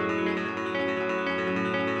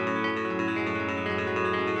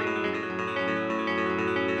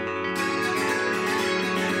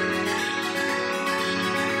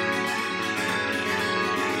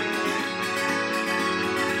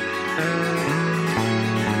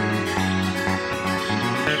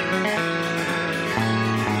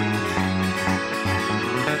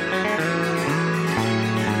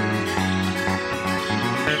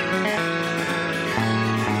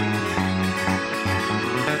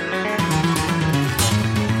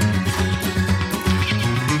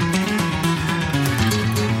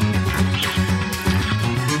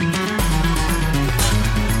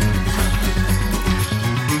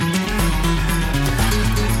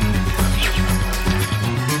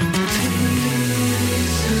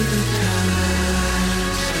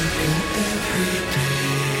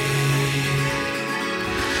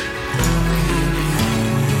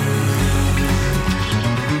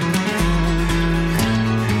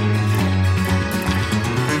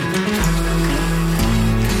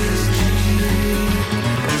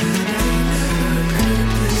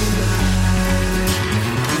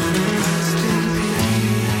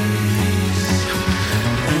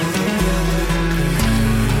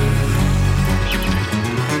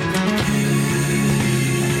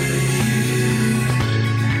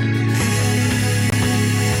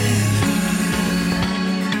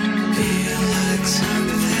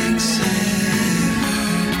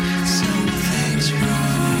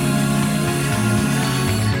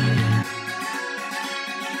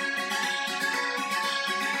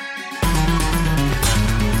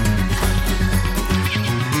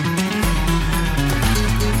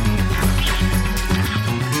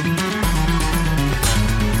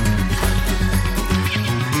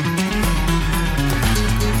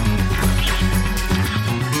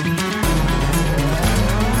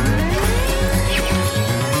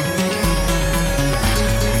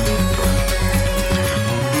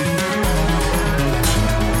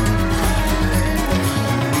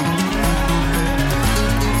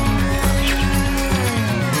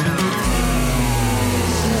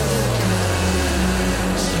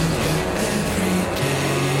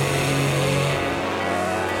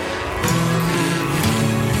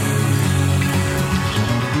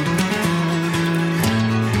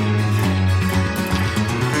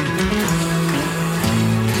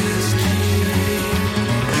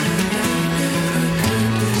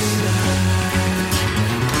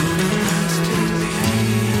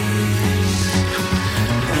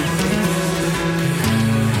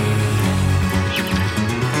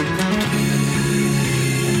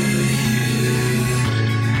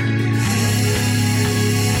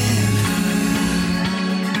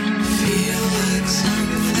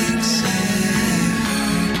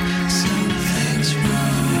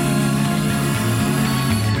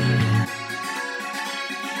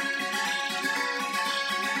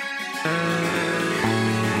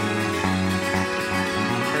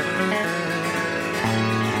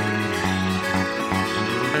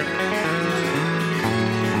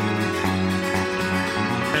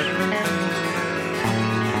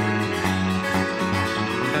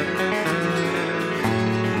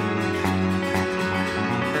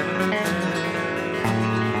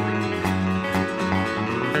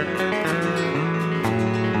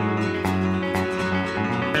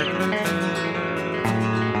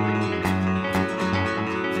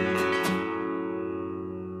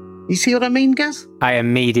 You see what I mean, Gaz? I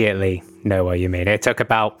immediately know what you mean. It took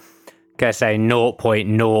about, I say,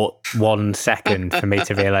 0.01 second for me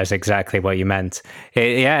to realise exactly what you meant.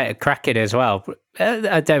 Cracking as well.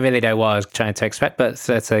 I don't really know what I was trying to expect, but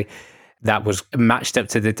certainly that was matched up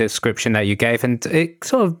to the description that you gave, and it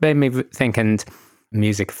sort of made me think, and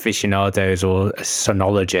music aficionados or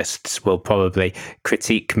sonologists will probably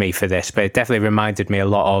critique me for this, but it definitely reminded me a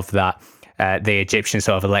lot of that, the Egyptian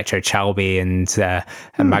sort of Electro Chalbi and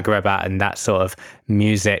Maghrabat and that sort of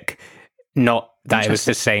music. Not that it was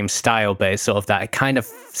the same style, but it's sort of that. It kind of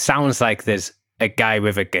sounds like there's a guy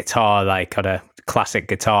with a guitar, like on a classic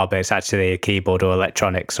guitar, but it's actually a keyboard or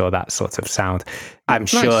electronics or that sort of sound. I'm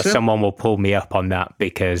sure someone will pull me up on that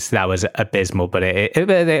because that was abysmal, but it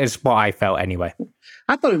is what I felt anyway.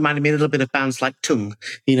 I thought it reminded me a little bit of bands like Tung,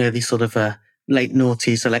 these sort of late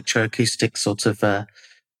noughties, electroacoustic sort of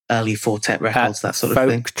early Fortet records, that sort of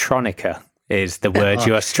thing. Folktronica is the word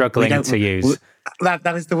you are struggling to use.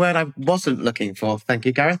 That is the word I wasn't looking for. Thank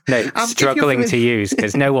you, Gareth. No, struggling to use,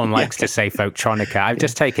 because no one likes to say folktronica. I've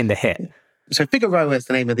just taken the hit. So Figueroa is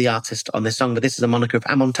the name of the artist on this song, but this is a moniker of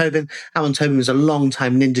Amon Tobin. Amon Tobin was a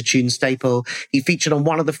long-time Ninja Tune staple. He featured on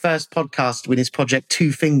one of the first podcasts with his project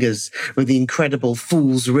Two Fingers with the incredible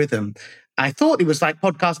Fool's Rhythm. I thought it was like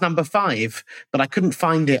podcast number 5, but I couldn't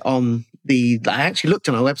find it on I actually looked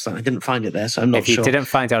on our website. I didn't find it there, so I'm not sure. If you didn't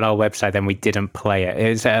find it on our website, then we didn't play it. It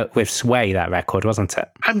was with Sway, that record, wasn't it?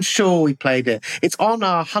 I'm sure we played it. It's on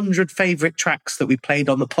our 100 favourite tracks that we played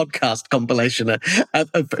on the podcast compilation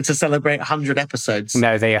to celebrate 100 episodes.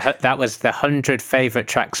 No, that was the 100 favourite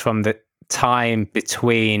tracks from the time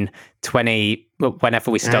between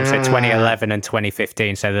whenever we stopped, so 2011 and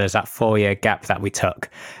 2015. So there's that 4-year gap that we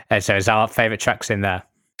took. So it's our favourite tracks in there.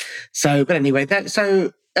 So, but anyway,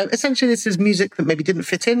 essentially, this is music that maybe didn't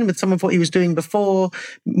fit in with some of what he was doing before.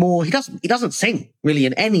 He doesn't sing really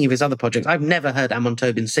in any of his other projects. I've never heard Amon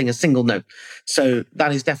Tobin sing a single note. So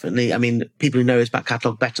that is definitely, people who know his back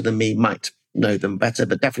catalogue better than me might know them better,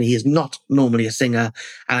 but definitely he is not normally a singer.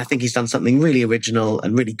 And I think he's done something really original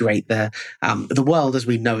and really great there. The World as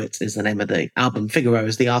We Know It is the name of the album. Figueroa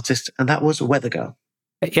is the artist, and that was Weather Girl.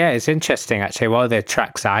 Yeah, it's interesting, actually. One of the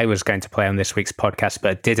tracks I was going to play on this week's podcast,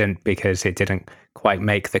 but didn't because it didn't quite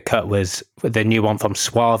make the cut, was the new one from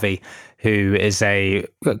Suave, who is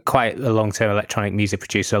quite a long-term electronic music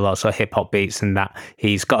producer, lots of hip-hop beats and that.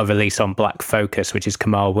 He's got a release on Black Focus, which is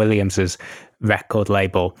Kamal Williams's record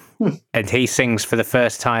label. And he sings for the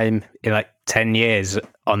first time in 10 years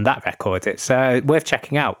on that record. It's worth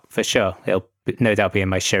checking out, for sure. It'll no doubt be in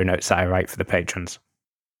my show notes that I write for the patrons.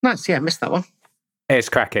 Nice, yeah, missed that one. It's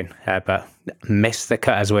cracking, but missed the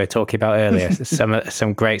cut as we were talking about earlier.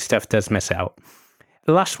 Some great stuff does miss out.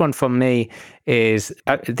 The last one from me is,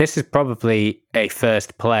 this is probably a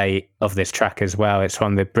first play of this track as well. It's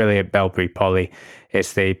from the brilliant Belbury Polly.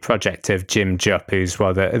 It's the project of Jim Jupp, who's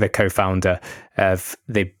the co-founder of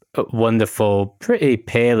the wonderful, pretty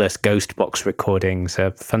peerless Ghostbox Recordings,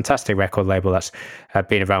 a fantastic record label that's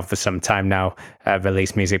been around for some time now,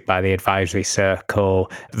 released music by the Advisory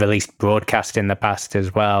Circle, released broadcast in the past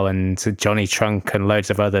as well, and Johnny Trunk and loads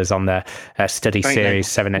of others on their study great series,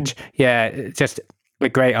 7-inch. Yeah, just a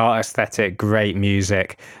great art aesthetic, great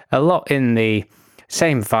music, a lot in the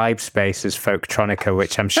same vibe space as Folktronica,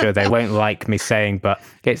 which I'm sure they won't like me saying, but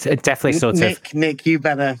it's definitely sort of... Nick, you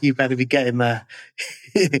better be getting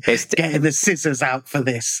getting the scissors out for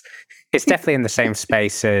this. It's definitely in the same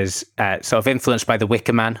space as sort of influenced by The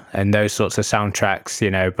Wicker Man and those sorts of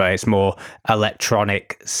soundtracks, but it's more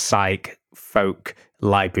electronic, psych, folk,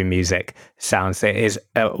 library music sounds. It is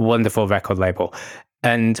a wonderful record label.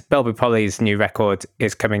 And Belbury Polly's new record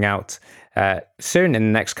is coming out soon, in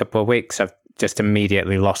the next couple of weeks. I've just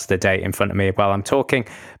immediately lost the date in front of me while I'm talking.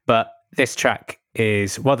 But this track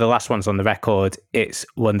is one of the last ones on the record. It's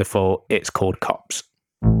wonderful. It's called Cops.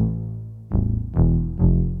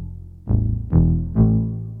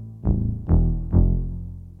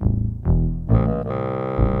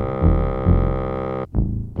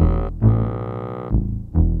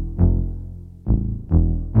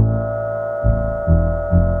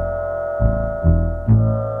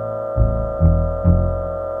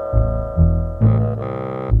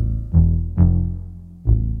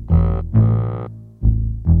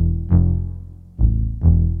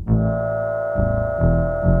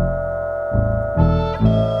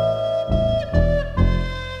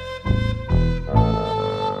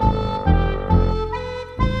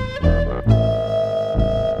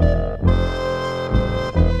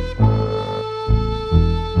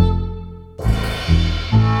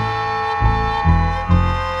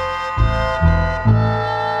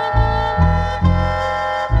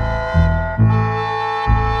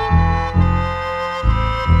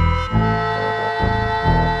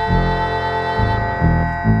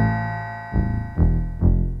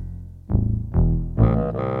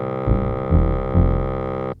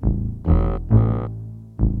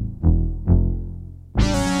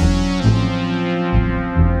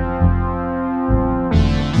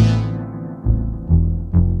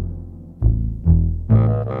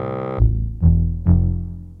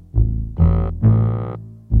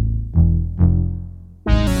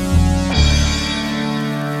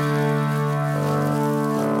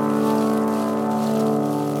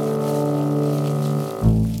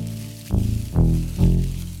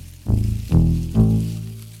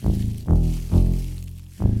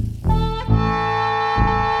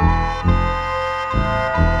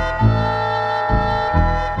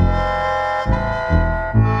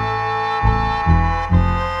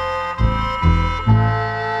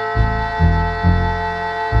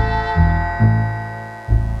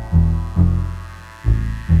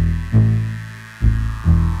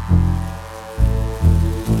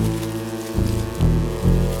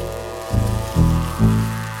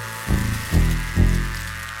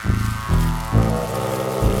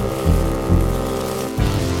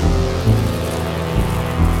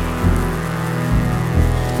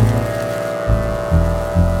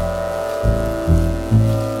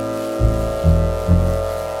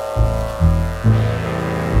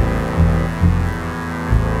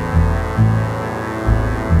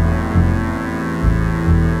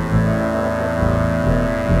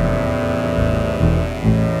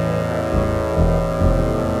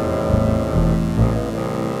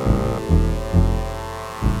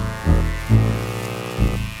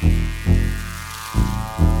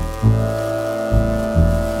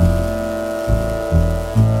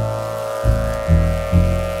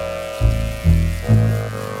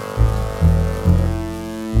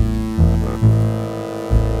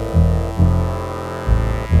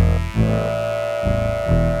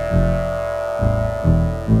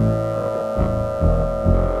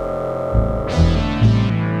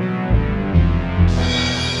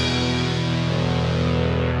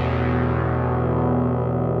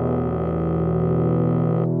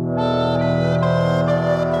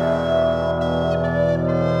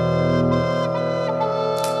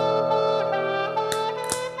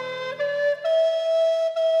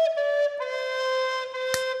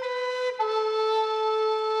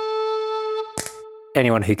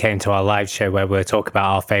 anyone who came to our live show where we'll talk about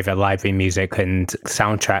our favorite library music and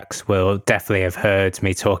soundtracks will definitely have heard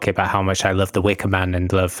me talking about how much I love The Wicker Man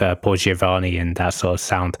and love Paul Giovanni and that sort of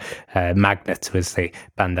sound. Magnet was the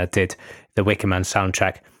band that did the Wicker Man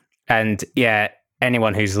soundtrack. And yeah,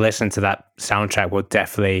 anyone who's listened to that soundtrack will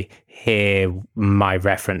definitely hear my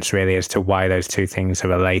reference really as to why those two things are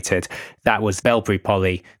related. That was Belbury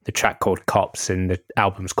Polly, the track called Cops, and the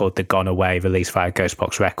album's called The Gone Away, released via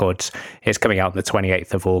Ghostbox Records. It's coming out on the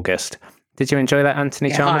 28th of August. Did you enjoy that, Anthony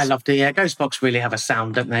Chalmers? I loved it. Yeah, Ghostbox really have a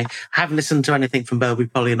sound, don't they? I haven't listened to anything from Belbury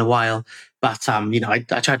Polly in a while, but I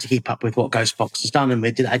tried to keep up with what Ghostbox has done, and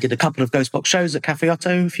I did a couple of Ghostbox shows at Cafe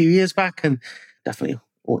Otto a few years back, and definitely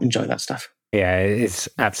enjoy that stuff. Yeah, it's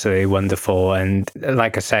absolutely wonderful. And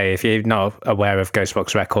like I say, if you're not aware of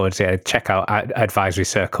Ghostbox Records, yeah, check out Advisory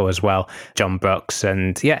Circle as well, John Brooks.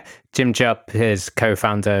 And yeah, Jim Jupp is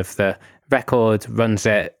co-founder of the record, runs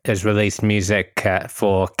it, has released music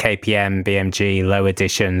for KPM, BMG, Low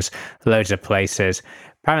Editions, loads of places.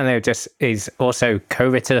 Apparently, he's also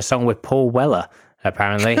co-written a song with Paul Weller,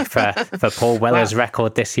 apparently, for Paul Weller's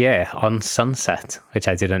record this year, On Sunset, which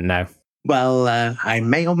I didn't know. Well, I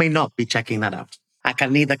may or may not be checking that out. I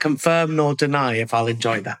can neither confirm nor deny if I'll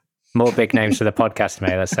enjoy that. More big names for the podcast,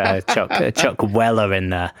 mate. Let's chuck Weller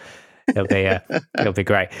in there. It'll be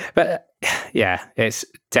great. But yeah, it's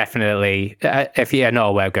definitely, if you're not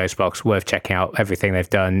aware of Ghostbox, worth checking out everything they've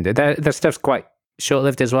done. The stuff's quite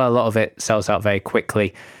short-lived as well. A lot of it sells out very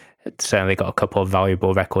quickly. It's certainly got a couple of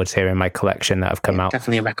valuable records here in my collection that have come out.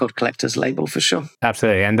 Definitely a record collector's label for sure.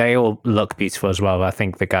 Absolutely. And they all look beautiful as well. I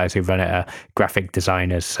think the guys who run it are graphic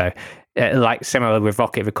designers. So like similar with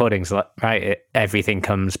Rocket Recordings, right? Everything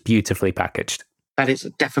comes beautifully packaged. That is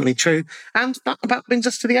definitely true. And that about brings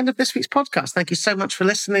us to the end of this week's podcast. Thank you so much for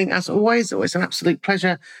listening. As always an absolute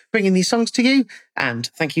pleasure bringing these songs to you. And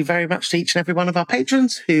thank you very much to each and every one of our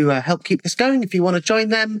patrons who help keep this going. If you want to join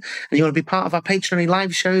them and you want to be part of our Patreon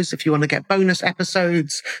live shows, if you want to get bonus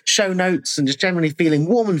episodes, show notes, and just generally feeling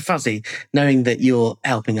warm and fuzzy, knowing that you're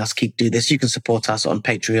helping us do this, you can support us on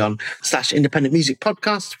Patreon/Independent Music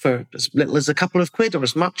Podcast for as little as a couple of quid or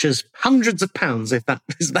as much as hundreds of pounds, if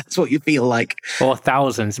that's what you feel like. Or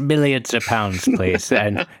thousands, millions of pounds, please.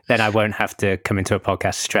 And then I won't have to come into a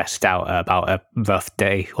podcast stressed out about a rough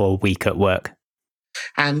day or week at work.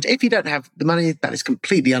 And if you don't have the money, that is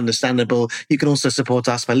completely understandable. You can also support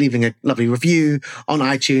us by leaving a lovely review on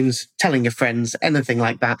iTunes, telling your friends, anything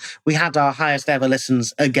like that. We had our highest ever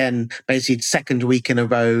listens again, basically second week in a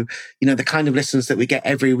row. The kind of listens that we get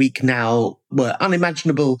every week now were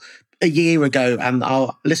unimaginable a year ago, and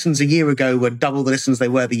our listens a year ago were double the listens they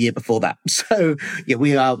were the year before that. So yeah,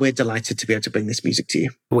 we're delighted to be able to bring this music to you.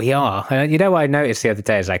 We are. What I noticed the other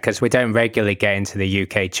day is because we don't regularly get into the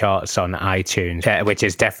UK charts on iTunes, which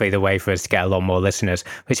is definitely the way for us to get a lot more listeners,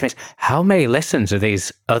 which means how many listens are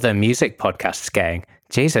these other music podcasts getting?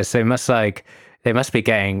 Jesus, they must be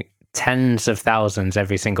getting tens of thousands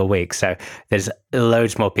every single week. So there's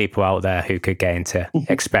loads more people out there who could get into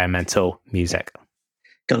experimental music.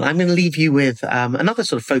 I'm going to leave you with another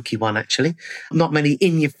sort of folky one, actually. Not many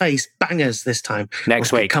in-your-face bangers this time.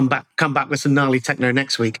 Next week. Come back with some gnarly techno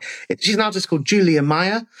next week. She's an artist called Julia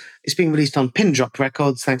Maya. It's being released on Pin Drop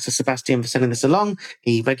Records. Thanks to Sebastian for sending this along.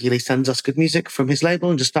 He regularly sends us good music from his label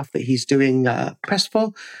and just stuff that he's doing press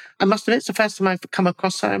for. I must admit, it's the first time I've come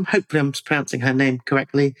across her. Hopefully I'm pronouncing her name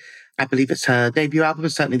correctly. I believe it's her debut album,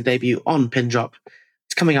 certainly the debut on Pin Drop.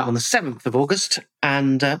 It's coming out on the 7th of August.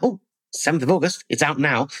 And, 7th of August, it's out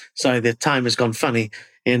now. So the time has gone funny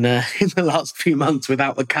in the last few months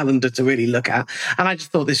without a calendar to really look at. And I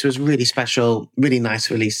just thought this was really special, really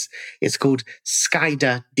nice release. It's called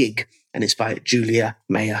Skyda Dig, and it's by Julia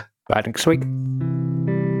Maya. Right, next week.